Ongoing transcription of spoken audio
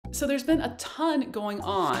So there's been a ton going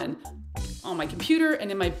on my computer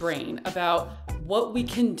and in my brain about what we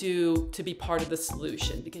can do to be part of the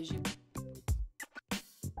solution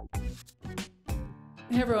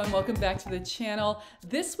Hey everyone, welcome back to the channel.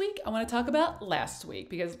 This week I want to talk about last week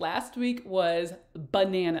because last week was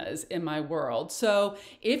bananas in my world. So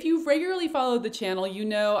if you've regularly followed the channel, you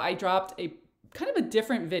know I dropped a kind of a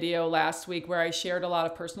different video last week where I shared a lot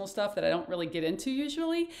of personal stuff that I don't really get into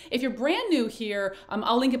usually. If you're brand new here,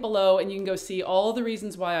 I'll link it below and you can go see all the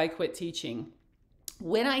reasons why I quit teaching.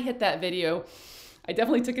 When I hit that video, I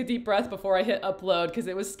definitely took a deep breath before I hit upload because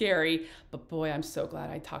it was scary. But boy, I'm so glad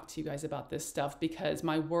I talked to you guys about this stuff because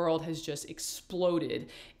my world has just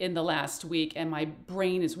exploded in the last week and my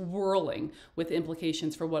brain is whirling with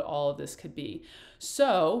implications for what all of this could be.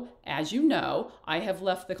 So, as you know, I have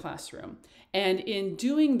left the classroom. And in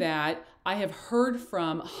doing that, I have heard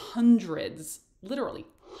from hundreds, literally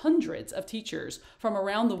hundreds of teachers from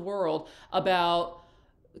around the world about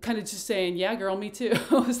kind of just saying, yeah, girl, me too,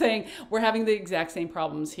 saying we're having the exact same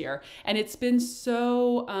problems here. And it's been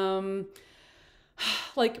so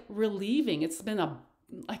like relieving. It's been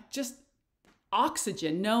just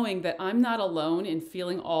oxygen knowing that I'm not alone in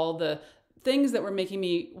feeling all the things that were making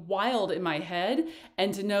me wild in my head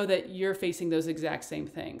and to know that you're facing those exact same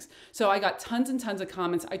things. So I got tons and tons of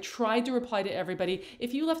comments. I tried to reply to everybody.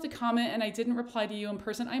 If you left a comment and I didn't reply to you in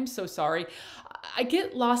person, I'm so sorry. I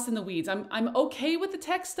get lost in the weeds. I'm okay with the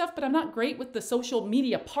tech stuff, but I'm not great with the social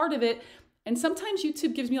media part of it. And sometimes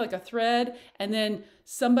YouTube gives me like a thread and then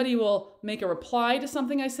somebody will make a reply to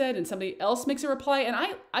something I said and somebody else makes a reply and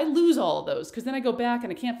I lose all of those because then I go back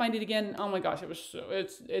and I can't find it again. Oh my gosh,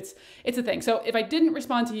 it's a thing. So if I didn't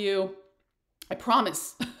respond to you, I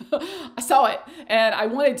promise I saw it and I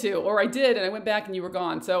wanted to, or I did and I went back and you were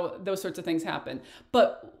gone. So those sorts of things happen.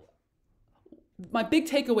 But my big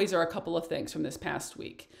takeaways are a couple of things from this past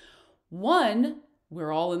week. One,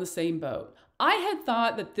 we're all in the same boat. I had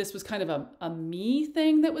thought that this was kind of a me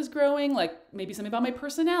thing that was growing, like maybe something about my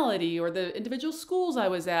personality or the individual schools I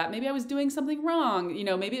was at. Maybe I was doing something wrong. You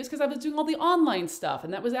know, maybe it's because I was doing all the online stuff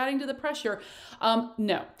and that was adding to the pressure.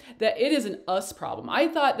 No, that it is an us problem. I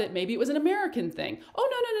thought that maybe it was an American thing.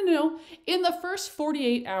 Oh, no. In the first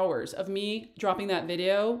 48 hours of me dropping that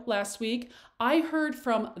video last week, I heard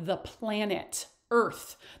from the planet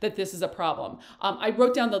Earth that this is a problem. I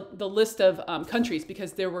wrote down the list of countries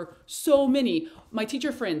because there were so many. My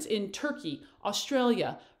teacher friends in Turkey,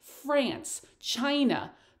 Australia, France,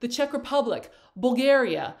 China, the Czech Republic,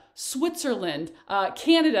 Bulgaria, Switzerland,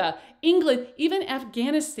 Canada, England, even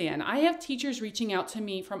Afghanistan. I have teachers reaching out to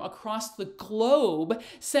me from across the globe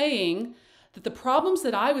saying that the problems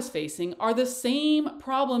that I was facing are the same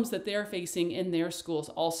problems that they're facing in their schools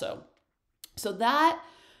also. So that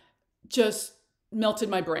just melted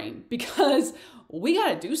my brain because we got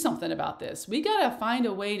to do something about this. We got to find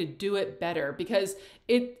a way to do it better because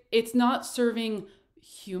it's not serving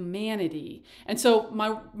humanity. And so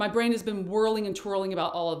my brain has been whirling and twirling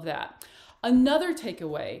about all of that. Another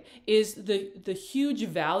takeaway is the huge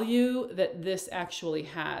value that this actually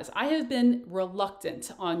has. I have been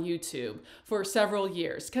reluctant on YouTube for several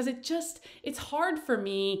years because it's hard for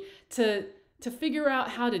me to figure out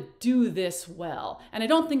how to do this well. And I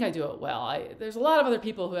don't think I do it well. There's a lot of other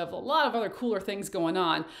people who have a lot of other cooler things going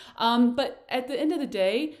on. But at the end of the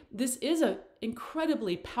day, this is an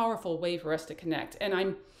incredibly powerful way for us to connect. And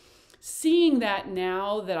I'm seeing that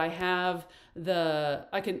now that I have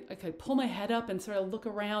I can pull my head up and sort of look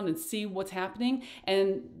around and see what's happening.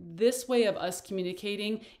 And this way of us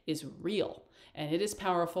communicating is real. And it is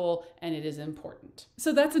powerful and it is important.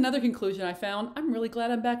 So that's another conclusion I found. I'm really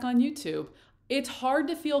glad I'm back on YouTube. It's hard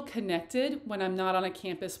to feel connected when I'm not on a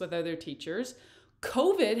campus with other teachers.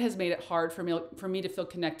 COVID has made it hard for me to feel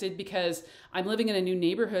connected because I'm living in a new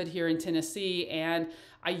neighborhood here in Tennessee and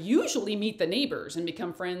I usually meet the neighbors and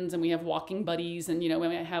become friends and we have walking buddies and, you know, we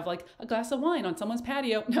might have like a glass of wine on someone's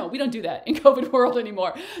patio. No, we don't do that in COVID world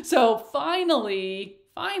anymore. So finally,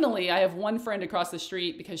 I have one friend across the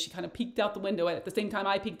street because she kind of peeked out the window at the same time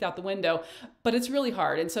I peeked out the window, but it's really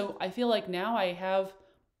hard. And so I feel like now I have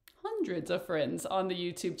hundreds of friends on the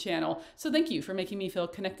YouTube channel. So thank you for making me feel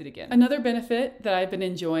connected again. Another benefit that I've been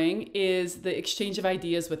enjoying is the exchange of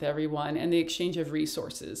ideas with everyone and the exchange of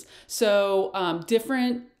resources. So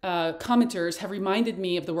different commenters have reminded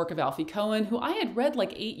me of the work of Alfie Cohen, who I had read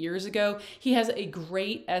like 8 years ago. He has a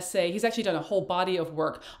great essay. He's actually done a whole body of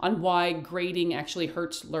work on why grading actually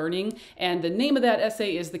hurts learning. And the name of that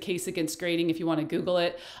essay is The Case Against Grading, if you want to Google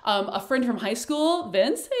it. A friend from high school,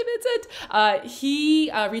 Vince, hey Vincent,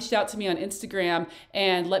 he reached out to me on Instagram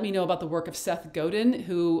and let me know about the work of Seth Godin,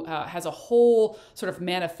 who has a whole sort of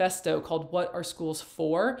manifesto called What Are Schools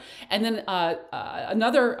For? And then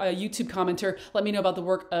another YouTube commenter let me know about the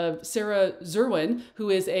work of Sarah Zerwin, who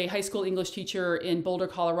is a high school English teacher in Boulder,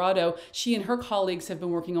 Colorado. She and her colleagues have been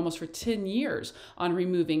working almost for 10 years on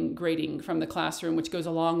removing grading from the classroom, which goes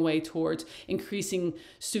a long way towards increasing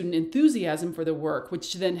student enthusiasm for the work,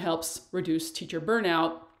 which then helps reduce teacher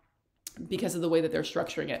burnout because of the way that they're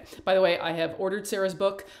structuring it. By the way, I have ordered Sarah's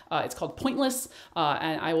book. It's called Pointless,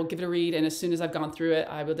 and I will give it a read. And as soon as I've gone through it,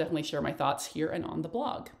 I will definitely share my thoughts here and on the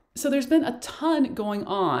blog. So there's been a ton going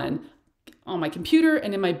on my computer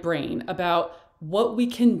and in my brain about what we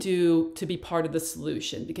can do to be part of the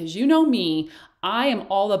solution. Because you know me, I am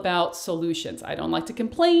all about solutions. I don't like to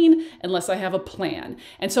complain unless I have a plan.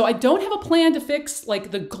 And so I don't have a plan to fix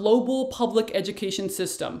like the global public education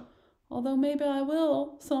system. Although maybe I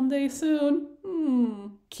will someday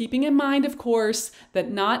soon. Keeping in mind, of course,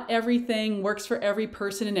 that not everything works for every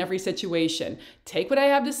person in every situation. Take what I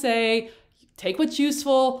have to say, take what's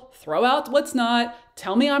useful, throw out what's not,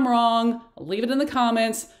 tell me I'm wrong, leave it in the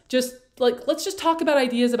comments. Let's just talk about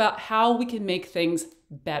ideas about how we can make things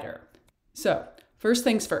better. So, first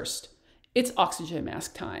things first, it's oxygen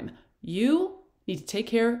mask time. You need to take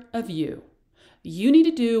care of you. You need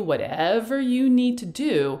to do whatever you need to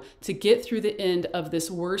do to get through the end of this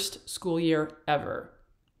worst school year ever.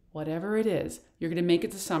 Whatever it is, you're going to make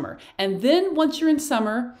it to summer. And then once you're in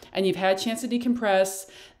summer and you've had a chance to decompress,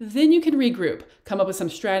 then you can regroup, come up with some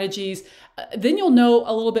strategies. Then you'll know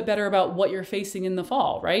a little bit better about what you're facing in the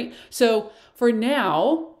fall, right? So for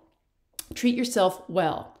now, treat yourself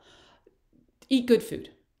well. Eat good food.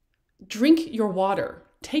 Drink your water.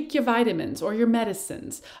 Take your vitamins or your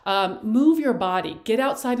medicines. Move your body. Get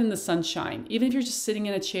outside in the sunshine, even if you're just sitting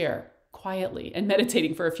in a chair quietly and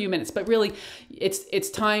meditating for a few minutes. But really,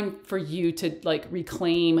 it's time for you to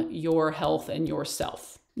reclaim your health and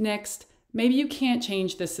yourself. Next, maybe you can't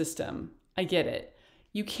change the system. I get it.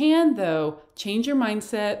 You can, though, change your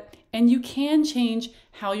mindset, and you can change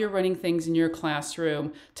how you're running things in your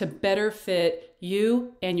classroom to better fit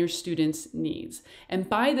you and your students' needs. And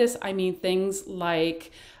by this, I mean things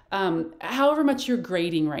like however much you're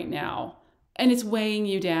grading right now and it's weighing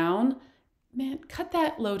you down, man, cut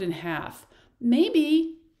that load in half.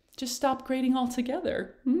 Maybe just stop grading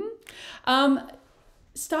altogether.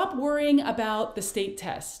 Stop worrying about the state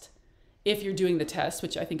test. If you're doing the test,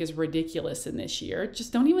 which I think is ridiculous in this year,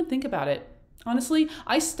 just don't even think about it. Honestly,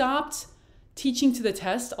 I stopped teaching to the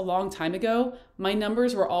test a long time ago. My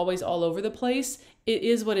numbers were always all over the place. It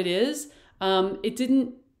is what it is. It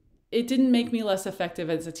didn't make me less effective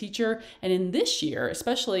as a teacher. And in this year,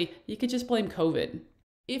 especially, you could just blame COVID.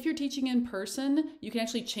 If you're teaching in person, you can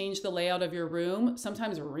actually change the layout of your room.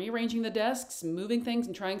 Sometimes rearranging the desks, moving things,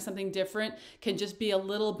 and trying something different can just be a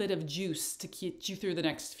little bit of juice to get you through the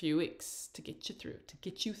next few weeks, to get you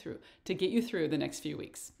through the next few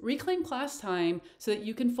weeks. Reclaim class time so that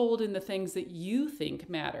you can fold in the things that you think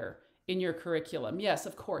matter in your curriculum. Yes,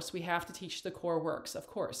 of course, we have to teach the core works, of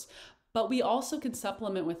course, but we also can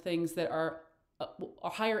supplement with things that are a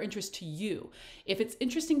higher interest to you. If it's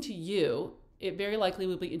interesting to you, it very likely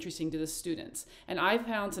will be interesting to the students. And I've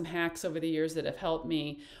found some hacks over the years that have helped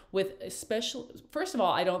me with first of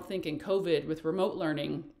all, I don't think in COVID with remote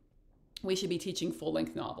learning, we should be teaching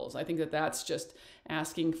full-length novels. I think that that's just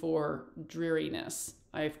asking for dreariness.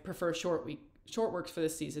 I prefer short works for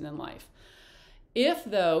this season in life. If,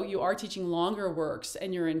 though, you are teaching longer works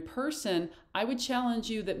and you're in person, I would challenge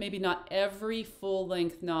you that maybe not every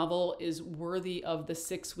full-length novel is worthy of the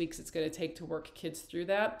 6 weeks it's going to take to work kids through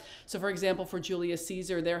that. So, for example, for Julius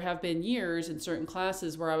Caesar, there have been years in certain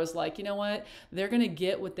classes where I was like, you know what? They're going to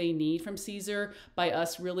get what they need from Caesar by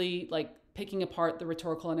us really picking apart the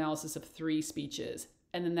rhetorical analysis of 3 speeches,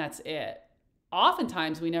 and then that's it.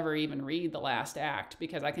 Oftentimes, we never even read the last act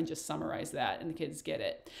because I can just summarize that and the kids get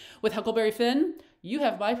it. With Huckleberry Finn, you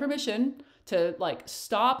have my permission to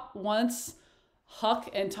stop once Huck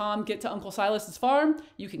and Tom get to Uncle Silas's farm.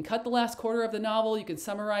 You can cut the last quarter of the novel. You can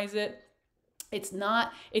summarize it.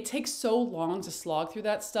 It takes so long to slog through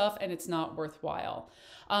that stuff, and it's not worthwhile.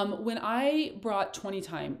 When I brought 20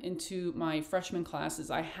 time into my freshman classes,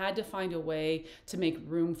 I had to find a way to make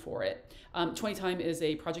room for it. 20 time is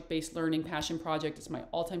a project-based learning passion project. It's my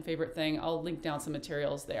all-time favorite thing. I'll link down some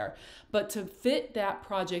materials there. But to fit that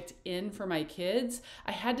project in for my kids,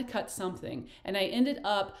 I had to cut something. And I ended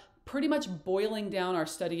up pretty much boiling down our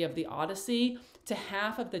study of the Odyssey to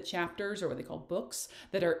half of the chapters, or what they call books,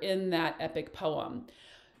 that are in that epic poem.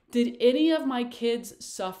 Did any of my kids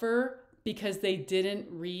suffer because they didn't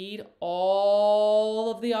read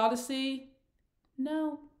all of the Odyssey?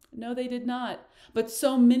 No, they did not. But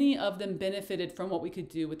so many of them benefited from what we could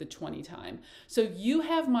do with the 20 time. So you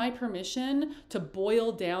have my permission to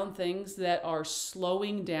boil down things that are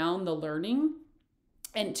slowing down the learning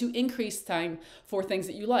and to increase time for things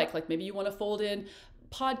that you like maybe you want to fold in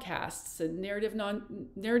podcasts and narrative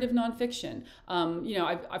nonfiction.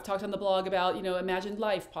 I've talked on the blog about, Imagined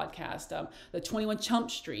Life podcast, the 21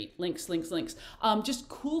 Chump Street, links. Just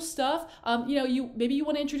cool stuff. Maybe you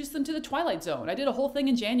want to introduce them to the Twilight Zone. I did a whole thing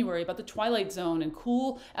in January about the Twilight Zone and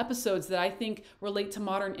cool episodes that I think relate to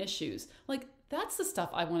modern issues. That's the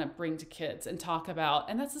stuff I want to bring to kids and talk about.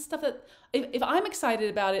 And that's the stuff that if I'm excited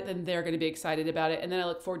about it, then they're going to be excited about it. And then I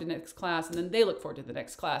look forward to the next class, and then they look forward to the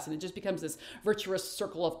next class. And it just becomes this virtuous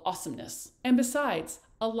circle of awesomeness. And besides,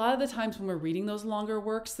 a lot of the times when we're reading those longer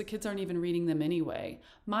works, the kids aren't even reading them anyway.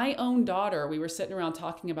 My own daughter, we were sitting around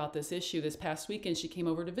talking about this issue this past weekend. She came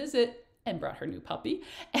over to visit and brought her new puppy.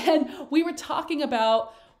 And we were talking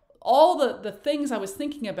about all the things I was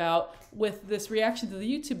thinking about with this reaction to the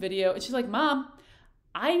YouTube video. And she's like, Mom,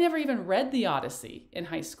 I never even read the Odyssey in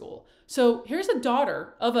high school. So here's a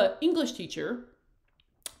daughter of an English teacher.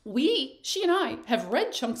 She and I have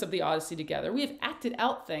read chunks of the Odyssey together. We have acted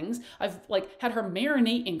out things. I've had her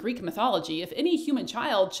marinate in Greek mythology. If any human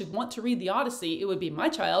child should want to read the Odyssey, it would be my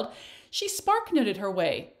child. She spark noted her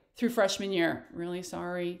way through freshman year. Really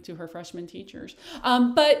sorry to her freshman teachers.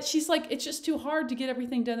 But she's like, it's just too hard to get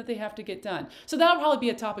everything done that they have to get done. So that'll probably be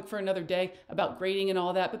a topic for another day about grading and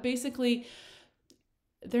all that. But basically,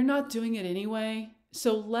 they're not doing it anyway.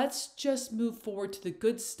 So let's just move forward to the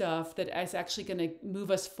good stuff that is actually going to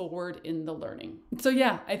move us forward in the learning. So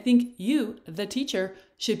yeah, I think you, the teacher,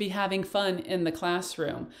 should be having fun in the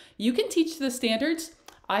classroom. You can teach the standards.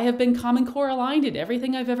 I have been Common Core aligned in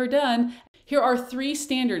everything I've ever done. Here are 3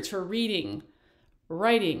 standards for reading,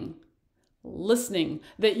 writing, listening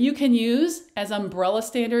that you can use as umbrella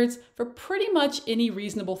standards for pretty much any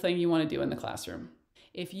reasonable thing you want to do in the classroom.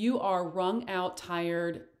 If you are wrung out,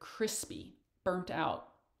 tired, crispy, burnt out,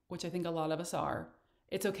 which I think a lot of us are,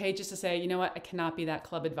 it's okay just to say, you know what, I cannot be that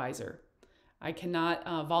club advisor. I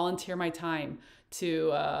cannot volunteer my time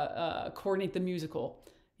to coordinate the musical.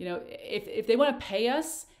 If they want to pay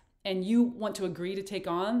us and you want to agree to take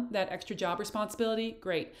on that extra job responsibility,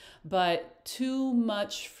 great. But too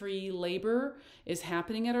much free labor is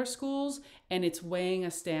happening at our schools, and it's weighing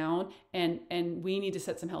us down, and we need to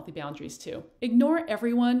set some healthy boundaries too. Ignore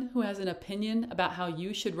everyone who has an opinion about how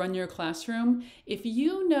you should run your classroom. If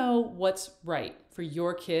you know what's right for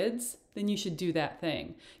your kids, then you should do that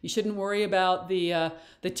thing. You shouldn't worry about the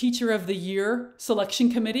Teacher of the Year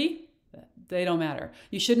selection committee. They don't matter.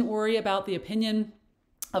 You shouldn't worry about the opinion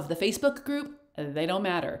of the Facebook group. They don't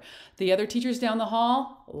matter. The other teachers down the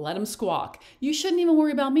hall, let them squawk. You shouldn't even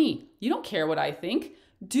worry about me. You don't care what I think.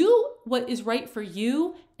 Do what is right for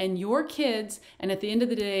you and your kids, and at the end of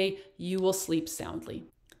the day, you will sleep soundly.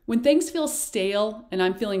 When things feel stale and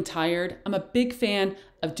I'm feeling tired, I'm a big fan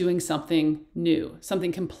of doing something new,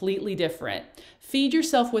 something completely different. Feed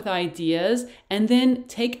yourself with ideas and then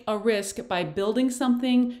take a risk by building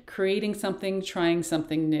something, creating something, trying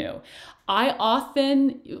something new.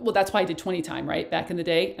 That's why I did 20 time, right? Back in the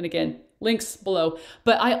day. And again, links below.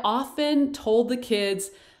 But I often told the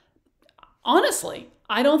kids, honestly,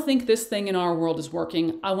 I don't think this thing in our world is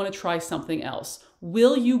working. I want to try something else.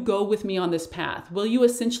 Will you go with me on this path? Will you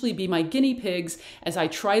essentially be my guinea pigs as I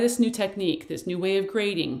try this new technique, this new way of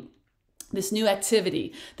grading, this new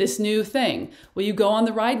activity, this new thing? Will you go on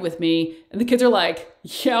the ride with me? And the kids are like,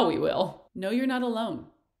 yeah, we will. No, you're not alone.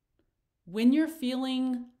 When you're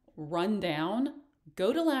feeling run down,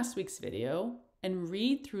 go to last week's video and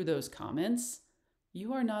read through those comments.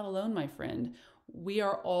 You are not alone, my friend. We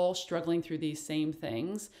are all struggling through these same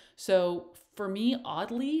things. So for me,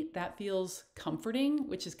 oddly, that feels comforting,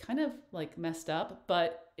 which is kind of like messed up,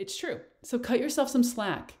 but it's true. So cut yourself some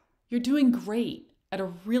slack. You're doing great at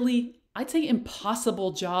a really, I'd say,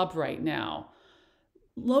 impossible job right now.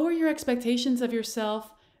 Lower your expectations of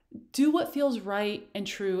yourself. Do what feels right and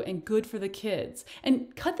true and good for the kids.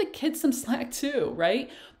 And cut the kids some slack too,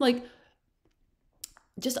 right?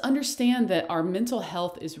 just understand that our mental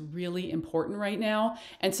health is really important right now.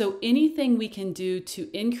 And so anything we can do to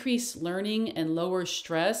increase learning and lower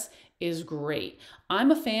stress is great.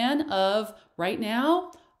 I'm a fan of, right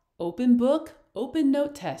now, open book, open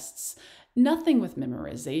note tests. Nothing with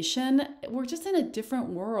memorization. We're just in a different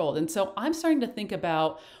world. And so I'm starting to think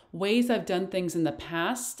about ways I've done things in the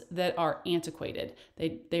past that are antiquated.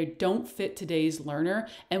 They don't fit today's learner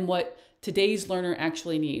and what today's learner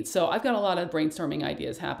actually needs. So I've got a lot of brainstorming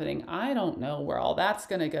ideas happening. I don't know where all that's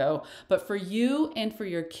gonna go, but for you and for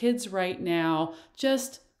your kids right now,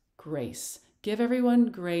 just grace. Give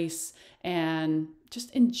everyone grace and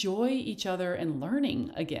just enjoy each other and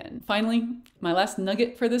learning again. Finally, my last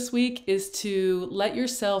nugget for this week is to let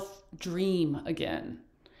yourself dream again.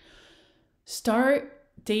 Start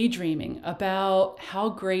daydreaming about how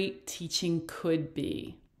great teaching could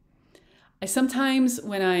be. I sometimes,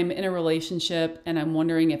 when I'm in a relationship and I'm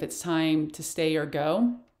wondering if it's time to stay or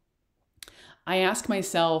go, I ask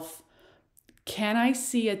myself, can I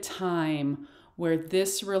see a time where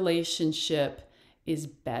this relationship is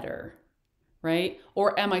better, right?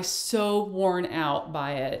 Or am I so worn out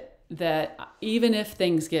by it that even if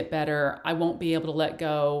things get better, I won't be able to let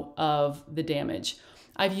go of the damage?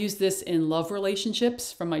 I've used this in love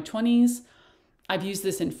relationships from my 20s. I've used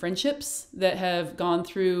this in friendships that have gone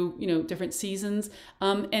through, different seasons.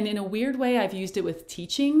 And in a weird way, I've used it with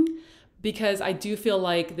teaching because I do feel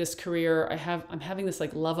like this career, I'm having this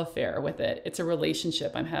like love affair with it. It's a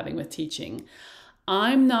relationship I'm having with teaching.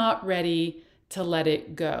 I'm not ready to let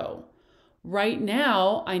it go. Right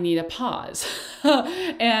now, I need a pause.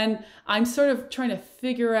 And I'm sort of trying to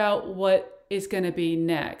figure out what is going to be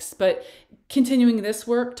next. But continuing this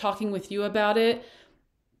work, talking with you about it,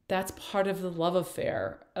 that's part of the love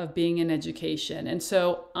affair of being in education. And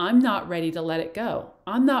so I'm not ready to let it go.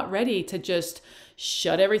 I'm not ready to just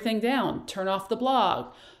shut everything down, turn off the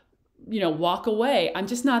blog, walk away. I'm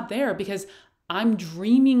just not there because I'm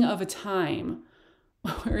dreaming of a time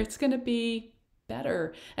where it's going to be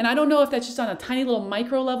better. And I don't know if that's just on a tiny little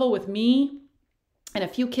micro level with me and a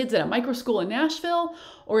few kids at a micro school in Nashville,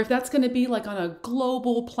 or if that's going to be like on a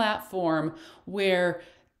global platform where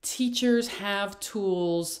teachers have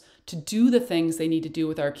tools to do the things they need to do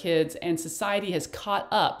with our kids, and society has caught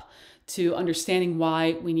up to understanding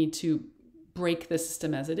why we need to break the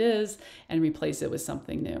system as it is and replace it with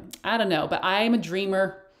something new. I don't know, but I am a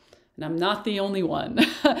dreamer and I'm not the only one.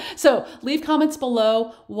 So leave comments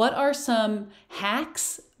below. What are some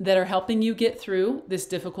hacks that are helping you get through this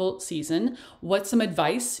difficult season? What's some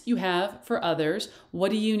advice you have for others? What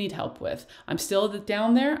do you need help with? I'm still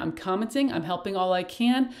down there. I'm commenting. I'm helping all I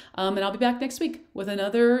can. And I'll be back next week with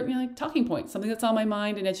another talking point, something that's on my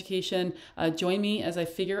mind in education. Join me as I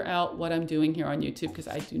figure out what I'm doing here on YouTube because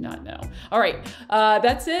I do not know. All right,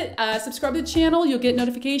 that's it. Subscribe to the channel. You'll get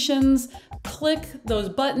notifications. Click those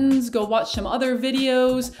buttons. Go watch some other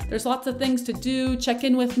videos. There's lots of things to do. Check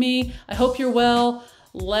in with me. I hope you're well.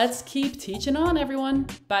 Let's keep teaching on, everyone.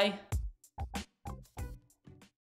 Bye.